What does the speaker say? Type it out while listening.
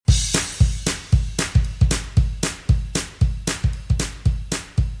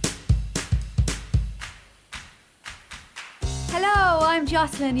I'm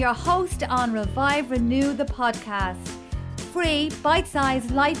Jocelyn, your host on Revive Renew the podcast. Free,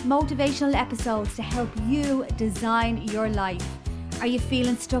 bite-sized life motivational episodes to help you design your life. Are you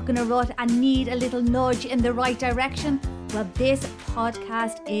feeling stuck in a rut and need a little nudge in the right direction? Well, this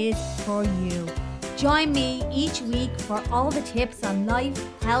podcast is for you. Join me each week for all the tips on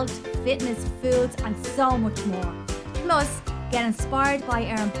life, health, fitness, foods, and so much more. Plus, get inspired by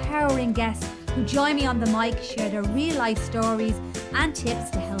our empowering guests who join me on the mic, share their real life stories and tips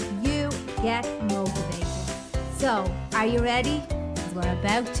to help you get motivated. So, are you ready? Because we're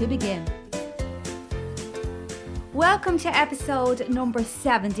about to begin. Welcome to episode number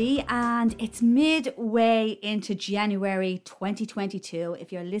 70, and it's midway into January 2022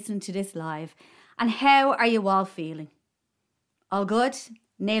 if you're listening to this live. And how are you all feeling? All good?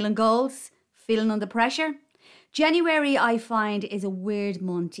 Nailing goals? Feeling under pressure? January, I find, is a weird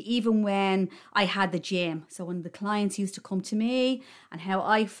month, even when I had the gym. So when the clients used to come to me and how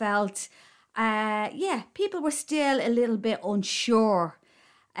I felt, people were still a little bit unsure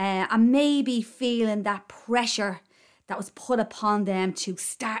and maybe feeling that pressure that was put upon them to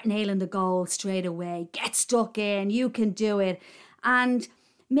start nailing the goal straight away. Get stuck in, you can do it. And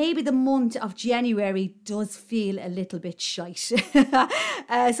maybe the month of January does feel a little bit shite.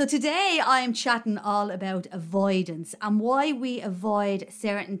 So today I'm chatting all about avoidance and why we avoid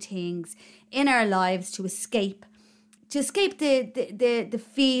certain things in our lives to escape the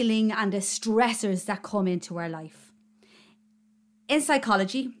feeling and the stressors that come into our life. In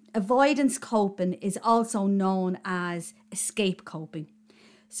psychology, avoidance coping is also known as escape coping.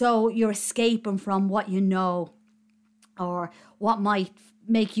 So you're escaping from what you know or what might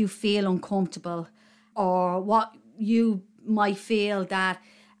make you feel uncomfortable, or what you might feel that,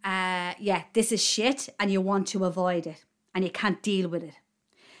 this is shit and you want to avoid it and you can't deal with it.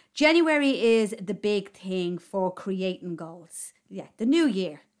 January is the big thing for creating goals. Yeah, the new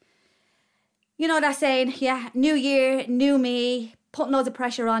year. You know that saying, new year, new me, putting loads of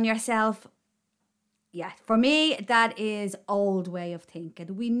pressure on yourself. Yeah, for me, that is old way of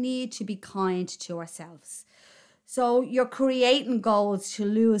thinking. We need to be kind to ourselves. So you're creating goals to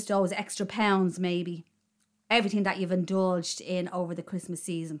lose those extra pounds, maybe. Everything that you've indulged in over the Christmas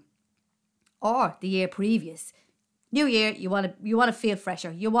season. Or the year previous. New year, you want to feel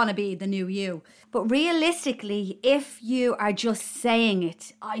fresher. You want to be the new you. But realistically, if you are just saying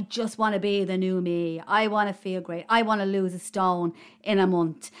it, I just want to be the new me. I want to feel great. I want to lose a stone in a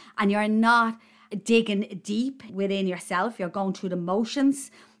month. And you're not digging deep within yourself. You're going through the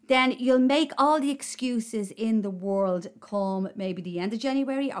motions. Then you'll make all the excuses in the world come maybe the end of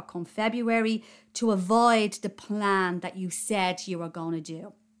January or come February to avoid the plan that you said you were going to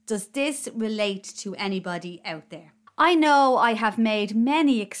do. Does this relate to anybody out there? I know I have made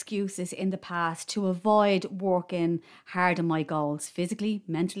many excuses in the past to avoid working hard on my goals, physically,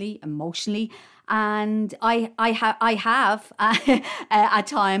 mentally, emotionally. And I have at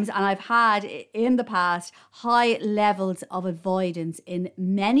times, and I've had in the past, high levels of avoidance in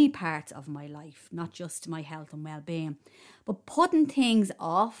many parts of my life, not just my health and well-being. But putting things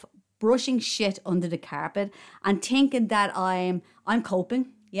off, brushing shit under the carpet and thinking that I'm coping,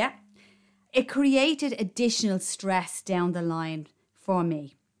 it created additional stress down the line for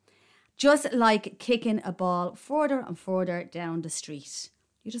me. Just like kicking a ball further and further down the street.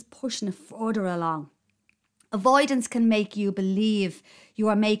 You're just pushing it further along. Avoidance can make you believe you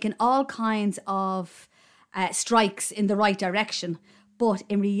are making all kinds of strikes in the right direction, but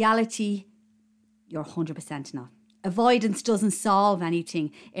in reality, you're 100% not. Avoidance doesn't solve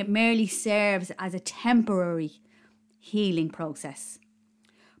anything. It merely serves as a temporary healing process.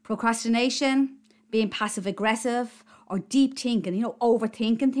 Procrastination, being passive aggressive, or deep thinking,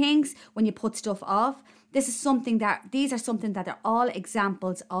 overthinking things when you put stuff off. These are something that are all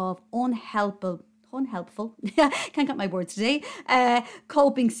examples of unhelpful, can't get my words today,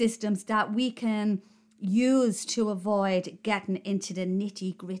 coping systems that we can use to avoid getting into the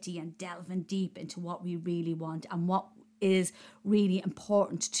nitty gritty and delving deep into what we really want and what is really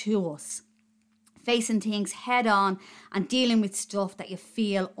important to us. Facing things head on and dealing with stuff that you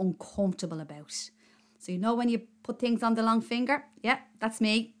feel uncomfortable about. So when you put things on the long finger? Yeah, that's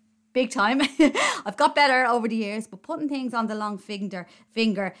me. Big time. I've got better over the years, but putting things on the long finger,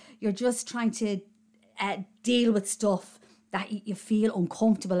 you're just trying to deal with stuff that you feel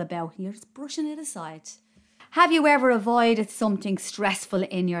uncomfortable about. You're just brushing it aside. Have you ever avoided something stressful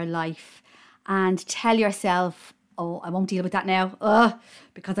in your life and tell yourself, oh, I won't deal with that now,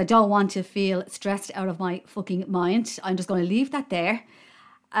 because I don't want to feel stressed out of my fucking mind. I'm just going to leave that there.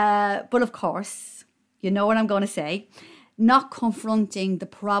 But of course, you know what I'm going to say. Not confronting the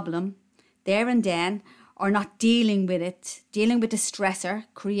problem there and then, or not dealing with it, dealing with the stressor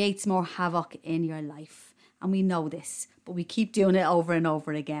creates more havoc in your life. And we know this, but we keep doing it over and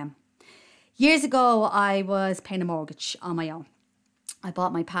over again. Years ago, I was paying a mortgage on my own. I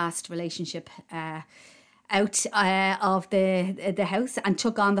bought my past relationship out of the house and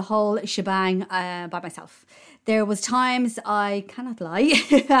took on the whole shebang by myself. There was times, I cannot lie,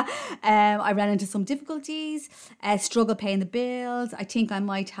 I ran into some difficulties, struggled paying the bills. I think I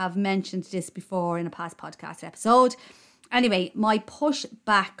might have mentioned this before in a past podcast episode. Anyway, my push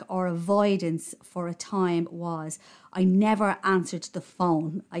back or avoidance for a time was I never answered the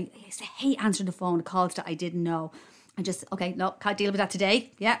phone. I used to hate answering the phone, calls that I didn't know. I just, okay, no, can't deal with that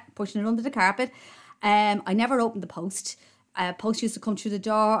today. Yeah, pushing it under the carpet. I never opened the post. Post used to come through the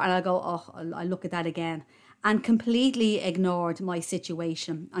door and I'll go, I'll look at that again. And completely ignored my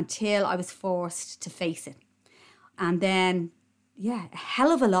situation until I was forced to face it. And then, a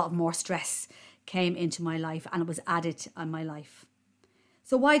hell of a lot of more stress came into my life and it was added on my life.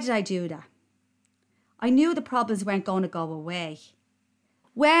 So why did I do that? I knew the problems weren't going to go away.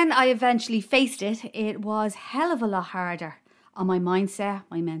 When I eventually faced it, it was hell of a lot harder on my mindset,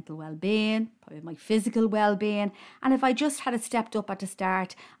 my mental well-being, probably my physical well-being. And if I just had stepped up at the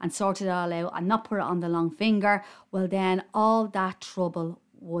start and sorted it all out and not put it on the long finger, well then all that trouble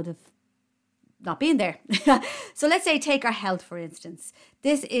would have not been there. So let's say take our health, for instance.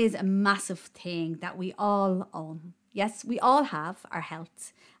 This is a massive thing that we all own. Yes, we all have our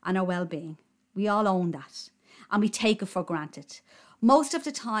health and our well-being. We all own that and we take it for granted. Most of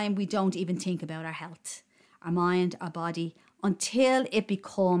the time, we don't even think about our health, our mind, our body, until it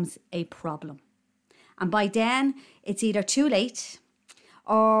becomes a problem. And by then, it's either too late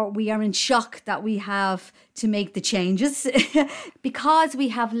or we are in shock that we have to make the changes because we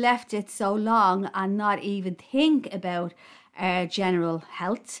have left it so long and not even think about our general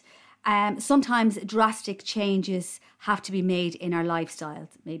health. Sometimes drastic changes have to be made in our lifestyles,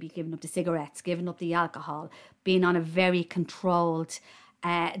 maybe giving up the cigarettes, giving up the alcohol, being on a very controlled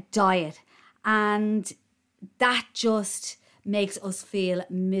diet. And that just makes us feel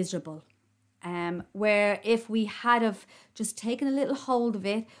miserable. Where if we had have just taken a little hold of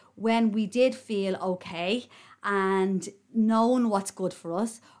it when we did feel okay and known what's good for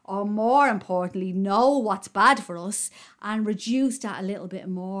us, or more importantly, know what's bad for us and reduce that a little bit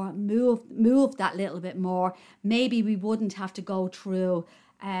more, move that little bit more, maybe we wouldn't have to go through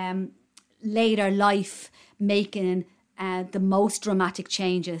later life making the most dramatic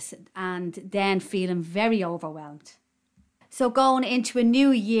changes and then feeling very overwhelmed. So going into a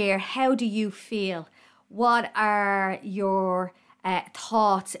new year, how do you feel? What are your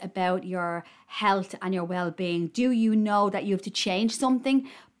thoughts about your health and your well-being? Do you know that you have to change something,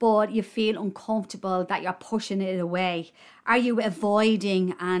 but you feel uncomfortable that you're pushing it away? Are you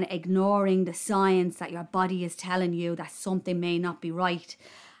avoiding and ignoring the signs that your body is telling you that something may not be right?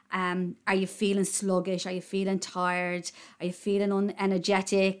 Are you feeling sluggish? Are you feeling tired? Are you feeling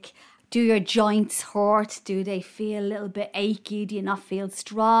unenergetic? Do your joints hurt? Do they feel a little bit achy? Do you not feel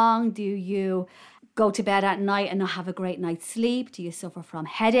strong? Do you go to bed at night and not have a great night's sleep? Do you suffer from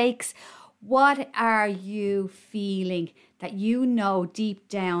headaches? What are you feeling that you know deep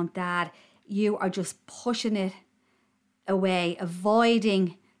down that you are just pushing it away,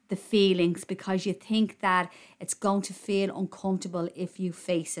 avoiding the feelings because you think that it's going to feel uncomfortable if you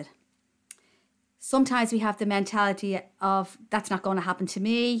face it? Sometimes we have the mentality of that's not going to happen to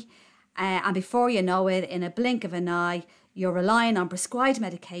me. And before you know it, in a blink of an eye, you're relying on prescribed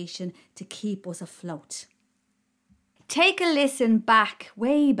medication to keep us afloat. Take a listen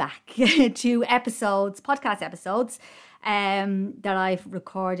way back to podcast episodes that I've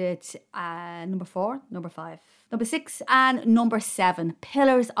recorded, number 4, number 5, number 6 and number 7,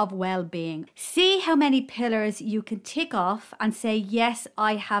 pillars of well-being. See how many pillars you can tick off and say, yes,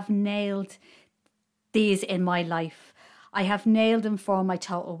 I have nailed these in my life. I have nailed them for my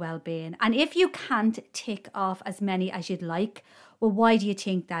total well-being. And if you can't tick off as many as you'd like, well, why do you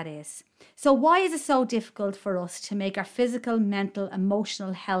think that is? So why is it so difficult for us to make our physical, mental,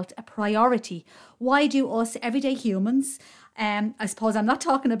 emotional health a priority? Why do us everyday humans, I suppose I'm not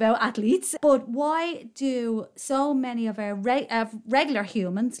talking about athletes, but why do so many of our regular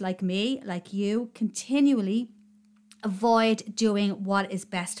humans like me, like you, continually avoid doing what is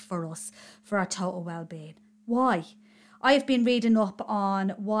best for us, for our total well-being? Why? I have been reading up on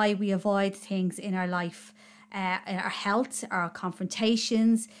why we avoid things in our life our health, our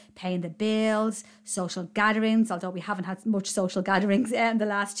confrontations, paying the bills, social gatherings, although we haven't had much social gatherings in the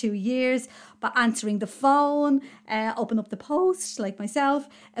last 2 years, but answering the phone, open up the post like myself,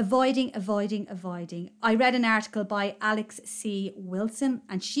 avoiding. I read an article by Alex C. Wilson,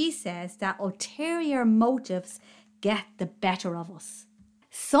 and she says that ulterior motives get the better of us.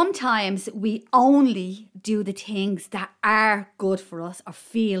 Sometimes we only do the things that are good for us or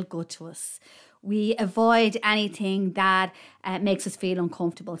feel good to us. We avoid anything that makes us feel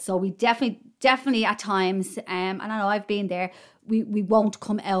uncomfortable. So we definitely at times, and I know I've been there, we won't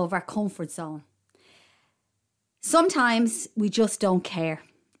come out of our comfort zone. Sometimes we just don't care.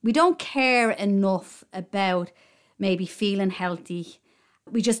 We don't care enough about maybe feeling healthy.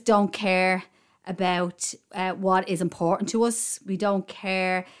 We just don't care about what is important to us. We don't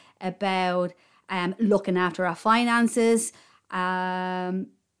care about looking after our finances.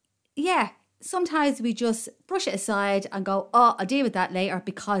 Sometimes we just brush it aside and go, oh, I'll deal with that later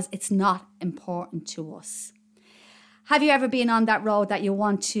because it's not important to us. Have you ever been on that road that you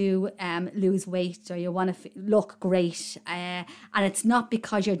want to lose weight or you want to look great and it's not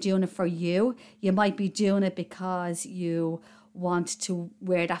because you're doing it for you. You might be doing it because you want to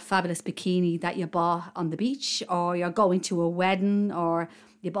wear that fabulous bikini that you bought on the beach, or you're going to a wedding, or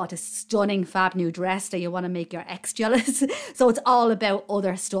you bought a stunning fab new dress that you want to make your ex jealous. So it's all about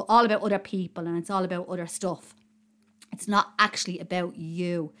other stuff, all about other people, and it's all about other stuff. It's not actually about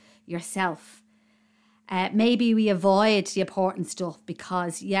you, yourself. Maybe we avoid the important stuff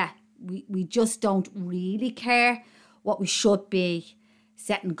because, we just don't really care what we should be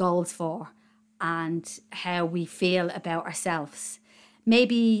setting goals for and how we feel about ourselves.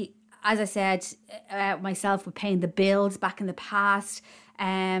 Maybe, as I said, myself with paying the bills back in the past,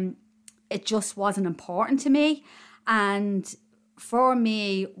 it just wasn't important to me. And for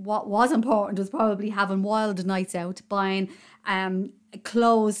me, what was important was probably having wild nights out, buying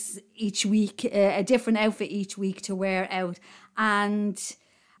clothes each week, a different outfit each week to wear out, and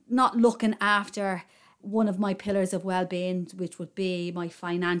not looking after one of my pillars of well-being, which would be my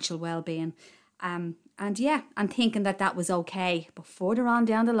financial well-being. And thinking that was okay. But further on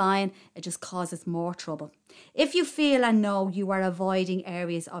down the line, it just causes more trouble. If you feel and know you are avoiding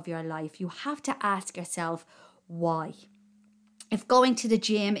areas of your life, you have to ask yourself why. If going to the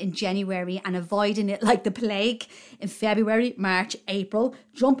gym in January and avoiding it like the plague in February, March, April,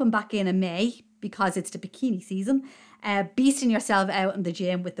 jumping back in May because it's the bikini season, beasting yourself out in the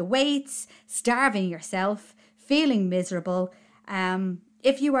gym with the weights, starving yourself, feeling miserable,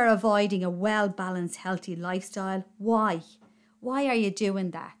 if you are avoiding a well-balanced, healthy lifestyle, why? Why are you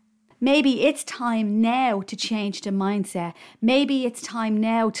doing that? Maybe it's time now to change the mindset. Maybe it's time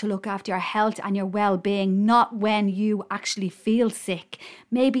now to look after your health and your well-being, not when you actually feel sick.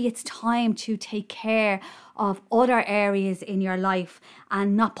 Maybe it's time to take care of other areas in your life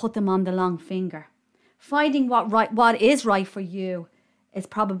and not put them on the long finger. Finding what is right for you is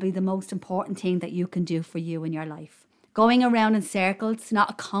probably the most important thing that you can do for you in your life. Going around in circles,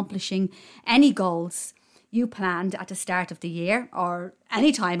 not accomplishing any goals you planned at the start of the year or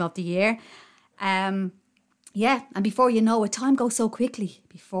any time of the year. And before you know it, time goes so quickly.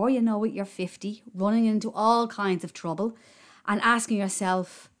 Before you know it, you're 50, running into all kinds of trouble and asking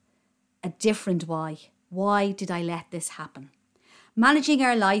yourself a different why. Why did I let this happen? Managing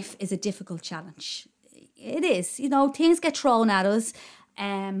our life is a difficult challenge. It is. Things get thrown at us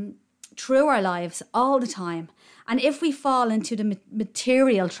through our lives all the time. And if we fall into the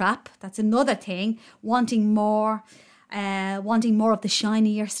material trap, that's another thing, wanting more of the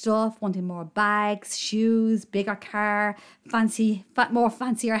shinier stuff, wanting more bags, shoes, bigger car, more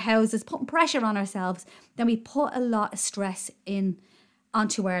fancier houses, putting pressure on ourselves, then we put a lot of stress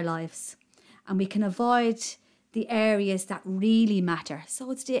onto our lives. And we can avoid the areas that really matter.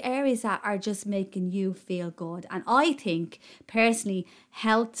 So it's the areas that are just making you feel good. And I think, personally,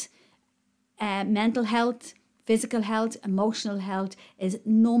 health, mental health, physical health, emotional health is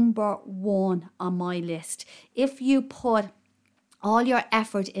number one on my list. If you put all your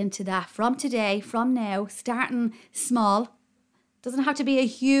effort into that from today, from now, starting small, doesn't have to be a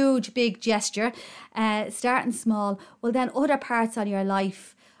huge, big gesture, starting small, well then other parts of your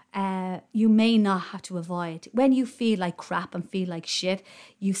life you may not have to avoid. When you feel like crap and feel like shit,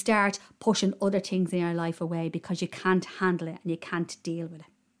 you start pushing other things in your life away because you can't handle it and you can't deal with it.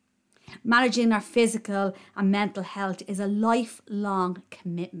 Managing our physical and mental health is a lifelong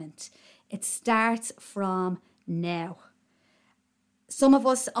commitment. It starts from now. Some of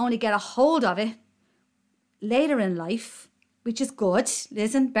us only get a hold of it later in life, which is good.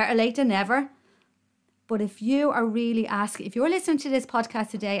 Listen, better late than never. But if you are really asking, if you're listening to this podcast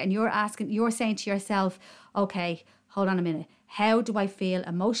today and you're saying to yourself, okay, hold on a minute, how do I feel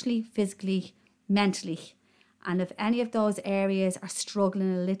emotionally, physically, mentally? And if any of those areas are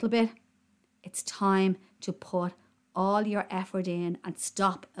struggling a little bit, it's time to put all your effort in and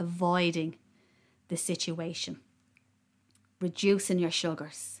stop avoiding the situation. Reducing your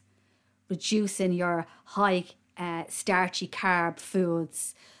sugars, reducing your high starchy carb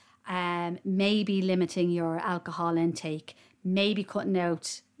foods, maybe limiting your alcohol intake, maybe cutting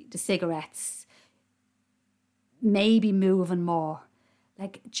out the cigarettes, maybe moving more.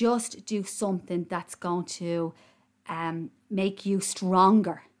 Like, just do something that's going to make you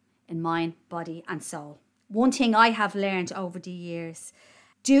stronger in mind, body and soul. One thing I have learned over the years,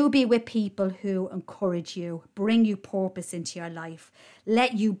 do be with people who encourage you, bring you purpose into your life,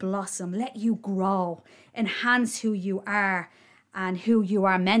 let you blossom, let you grow, enhance who you are and who you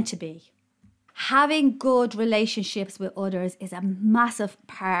are meant to be. Having good relationships with others is a massive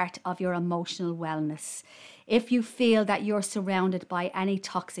part of your emotional wellness. If you feel that you're surrounded by any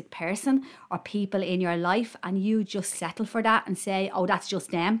toxic person or people in your life and you just settle for that and say, oh, that's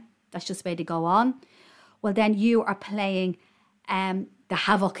just them, that's just the way to go on, well, then you are playing the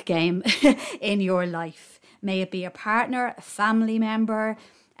havoc game in your life. May it be a partner, a family member,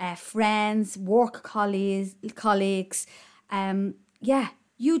 friends, work colleagues.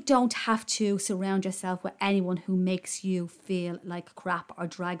 You don't have to surround yourself with anyone who makes you feel like crap or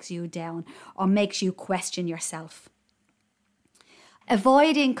drags you down or makes you question yourself.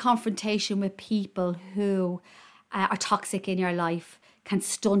 Avoiding confrontation with people who are toxic in your life can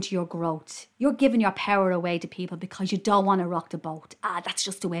stunt your growth. You're giving your power away to people because you don't want to rock the boat. That's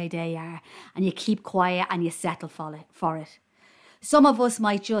just the way they are. And you keep quiet and you settle for it. Some of us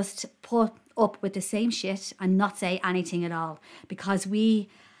might just put up with the same shit and not say anything at all because we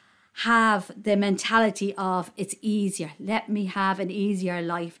have the mentality of it's easier. Let me have an easier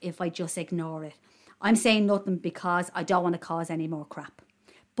life if I just ignore it. I'm saying nothing because I don't want to cause any more crap.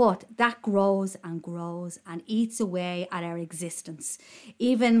 But that grows and grows and eats away at our existence.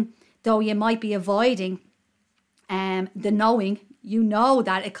 Even though you might be avoiding the knowing, you know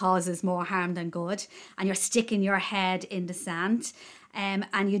that it causes more harm than good, and you're sticking your head in the sand,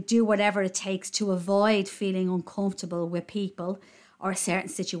 and you do whatever it takes to avoid feeling uncomfortable with people or a certain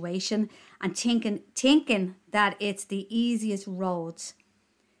situation, and thinking that it's the easiest road.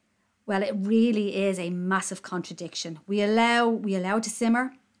 Well, it really is a massive contradiction. We allow to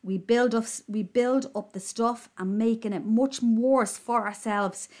simmer. We build up the stuff and making it much worse for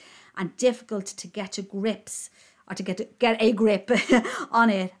ourselves and difficult to get to grips or to get a grip on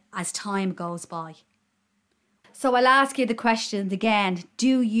it as time goes by. So I'll ask you the question again.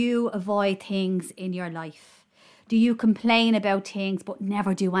 Do you avoid things in your life? Do you complain about things but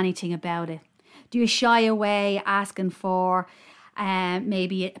never do anything about it? Do you shy away asking for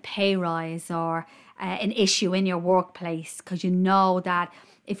maybe a pay rise or an issue in your workplace because you know that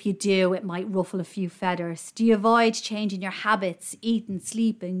if you do, it might ruffle a few feathers? Do you avoid changing your habits, eating,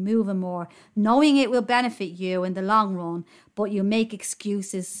 sleeping, moving more, knowing it will benefit you in the long run, but you make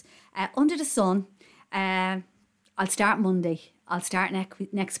excuses under the sun? I'll start Monday. I'll start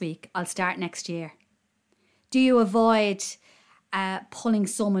next week. I'll start next year. Do you avoid pulling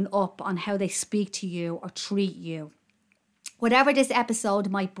someone up on how they speak to you or treat you? Whatever this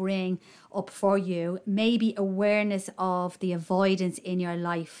episode might bring up for you, maybe awareness of the avoidance in your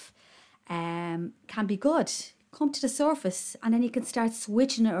life can be good. Come to the surface and then you can start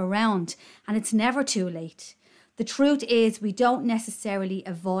switching it around, and it's never too late. The truth is we don't necessarily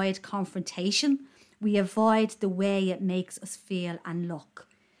avoid confrontation. We avoid the way it makes us feel and look.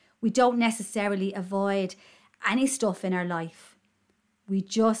 We don't necessarily avoid any stuff in our life. We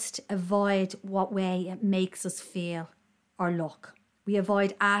just avoid what way it makes us feel or look. We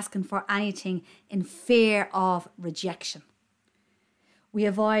avoid asking for anything in fear of rejection. We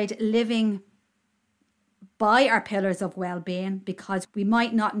avoid living by our pillars of well-being because we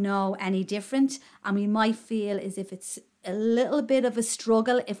might not know any different, and we might feel as if it's a little bit of a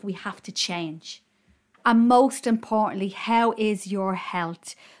struggle if we have to change. And most importantly, how is your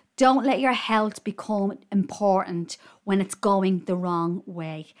health? Don't let your health become important when it's going the wrong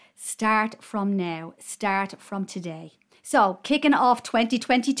way. Start from now. Start from today. So, kicking off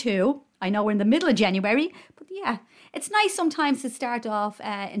 2022, I know we're in the middle of January, but yeah, it's nice sometimes to start off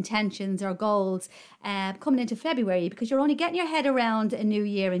intentions or goals coming into February, because you're only getting your head around a new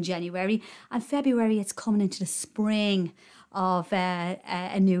year in January, and February it's coming into the spring of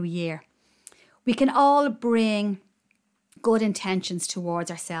a new year. We can all bring good intentions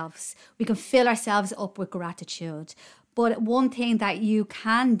towards ourselves. We can fill ourselves up with gratitude. But one thing that you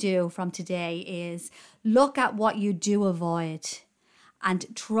can do from today is look at what you do avoid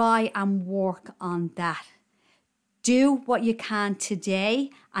and try and work on that. Do what you can today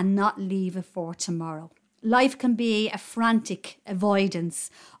and not leave it for tomorrow. Life can be a frantic avoidance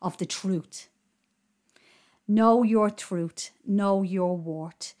of the truth. Know your truth. Know your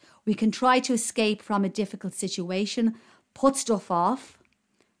worth. We can try to escape from a difficult situation, put stuff off,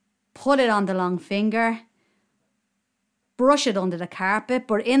 put it on the long finger, brush it under the carpet,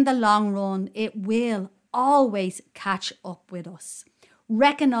 but in the long run, it will always catch up with us.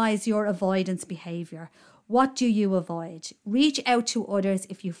 Recognize your avoidance behavior. What do you avoid? Reach out to others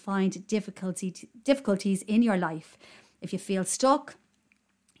if you find difficulties in your life. If you feel stuck,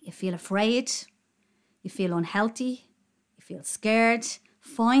 you feel afraid, you feel unhealthy, you feel scared,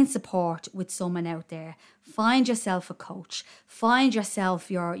 find support with someone out there. Find yourself a coach. Find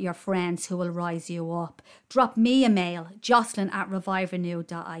yourself your friends who will rise you up. Drop me a mail,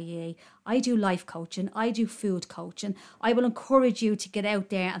 jocelyn@reviverenew.ie. I do life coaching. I do food coaching. I will encourage you to get out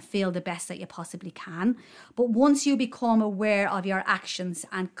there and feel the best that you possibly can. But once you become aware of your actions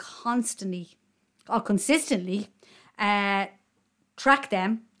and consistently track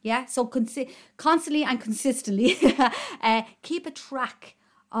them, so constantly and consistently keep a track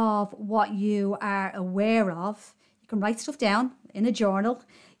of what you are aware of. You can write stuff down in a journal.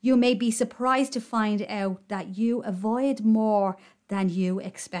 You may be surprised to find out that you avoid more than you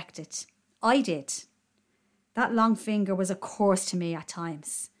expected. I did. That long finger was a curse to me at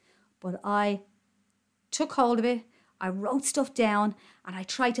times, but I took hold of it. I wrote stuff down and I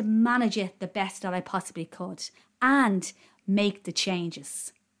tried to manage it the best that I possibly could and make the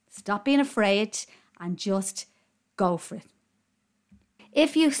changes. Stop being afraid and just go for it.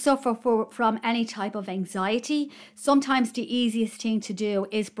 If you suffer from any type of anxiety, sometimes the easiest thing to do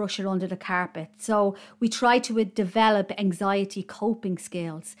is brush it under the carpet. So we try to develop anxiety coping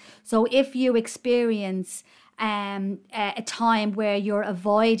skills. So if you experience a time where you're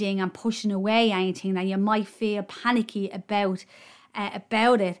avoiding and pushing away anything and you might feel panicky about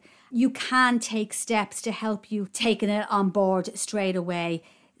it, you can take steps to help you taking it on board straight away,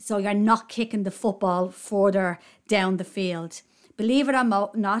 so you're not kicking the football further down the field. Believe it or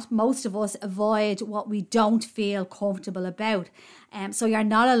not, most of us avoid what we don't feel comfortable about. So you're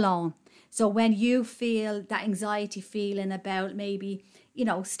not alone. So when you feel that anxiety feeling about maybe,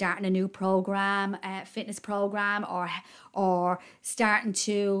 starting a new program, fitness program, or starting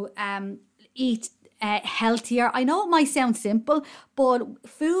to eat healthier. I know it might sound simple, but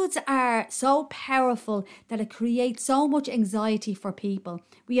foods are so powerful that it creates so much anxiety for people.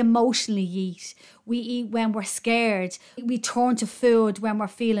 We emotionally eat. We eat when we're scared. We turn to food when we're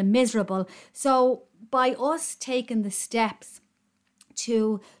feeling miserable. So by us taking the steps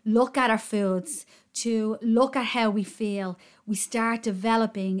to look at our foods, to look at how we feel, we start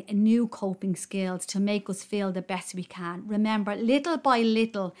developing new coping skills to make us feel the best we can. Remember, little by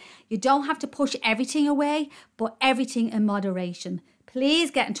little, you don't have to push everything away, but everything in moderation.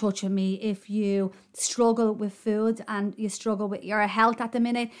 Please get in touch with me if you struggle with food and you struggle with your health at the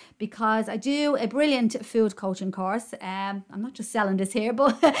minute, because I do a brilliant food coaching course. I'm not just selling this here,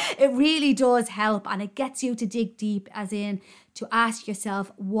 but it really does help, and it gets you to dig deep, as in to ask yourself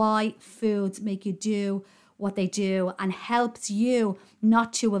why foods make you do what they do, and helps you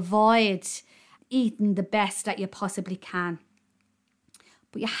not to avoid eating the best that you possibly can.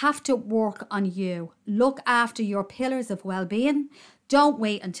 But you have to work on you. Look after your pillars of well-being. Don't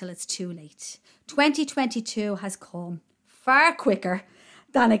wait until it's too late. 2022 has come far quicker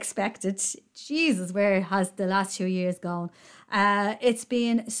than expected. Jesus, where has the last 2 years gone? It's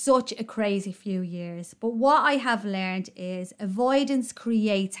been such a crazy few years. But what I have learned is avoidance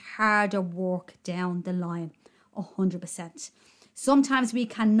creates harder work down the line. 100%. Sometimes we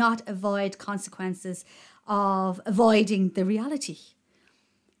cannot avoid consequences of avoiding the reality.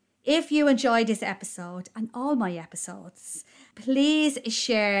 If you enjoyed this episode and all my episodes, please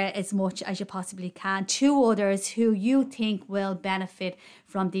share as much as you possibly can to others who you think will benefit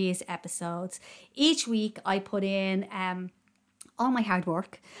from these episodes. Each week I put in all my hard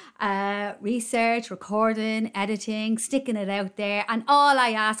work, research, recording, editing, sticking it out there. And all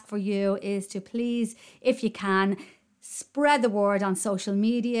I ask for you is to please, if you can, spread the word on social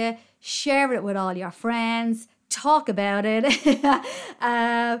media, share it with all your friends, talk about it.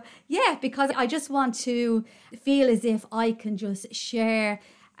 Because I just want to feel as if I can just share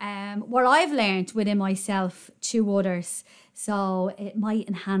what I've learned within myself to others, so it might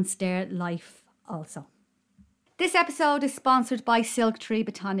enhance their life also. This episode is sponsored by Silk Tree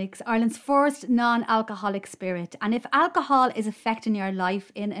Botanics, Ireland's first non-alcoholic spirit. And if alcohol is affecting your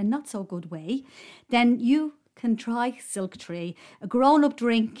life in a not so good way, then you can try Silk Tree, a grown-up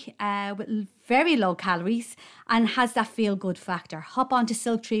drink with very low calories and has that feel-good factor. Hop on to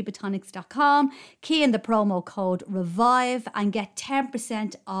silktreebotanics.com, key in the promo code REVIVE and get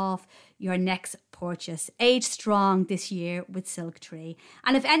 10% off your next purchase. Age strong this year with Silk Tree.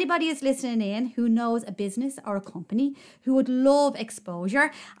 And if anybody is listening in who knows a business or a company who would love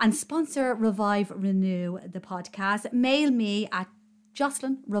exposure and sponsor Revive Renew, the podcast, mail me at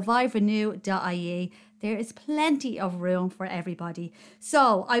jocelyn@reviverenew.ie. There is plenty of room for everybody.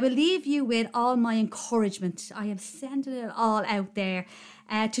 So I will leave you with all my encouragement. I am sending it all out there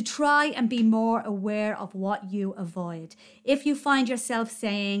to try and be more aware of what you avoid. If you find yourself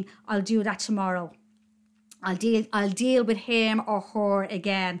saying, I'll do that tomorrow, I'll deal with him or her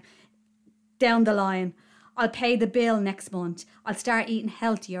again down the line, I'll pay the bill next month, I'll start eating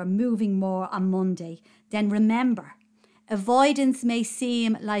healthier, moving more on Monday, then remember, avoidance may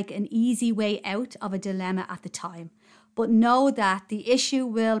seem like an easy way out of a dilemma at the time, but know that the issue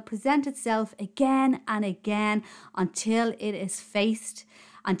will present itself again and again until it is faced,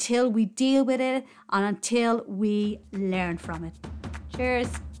 until we deal with it, and until we learn from it. Cheers.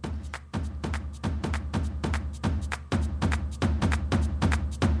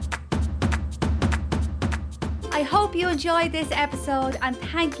 I hope you enjoyed this episode and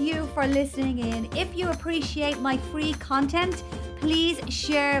thank you for listening in. If you appreciate my free content, please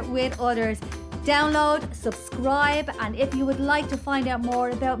share with others. Download, subscribe, and if you would like to find out more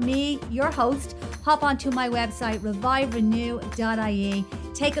about me, your host, hop onto my website, reviverenew.ie.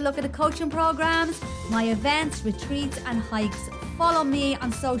 Take a look at the coaching programs, my events, retreats, and hikes. Follow me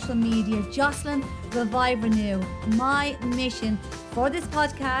on social media, Jocelyn Revive Renew. My mission for this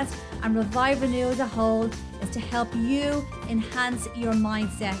podcast and Revive Renew as a whole is to help you enhance your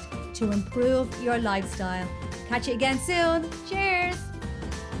mindset to improve your lifestyle. Catch you again soon. Cheers.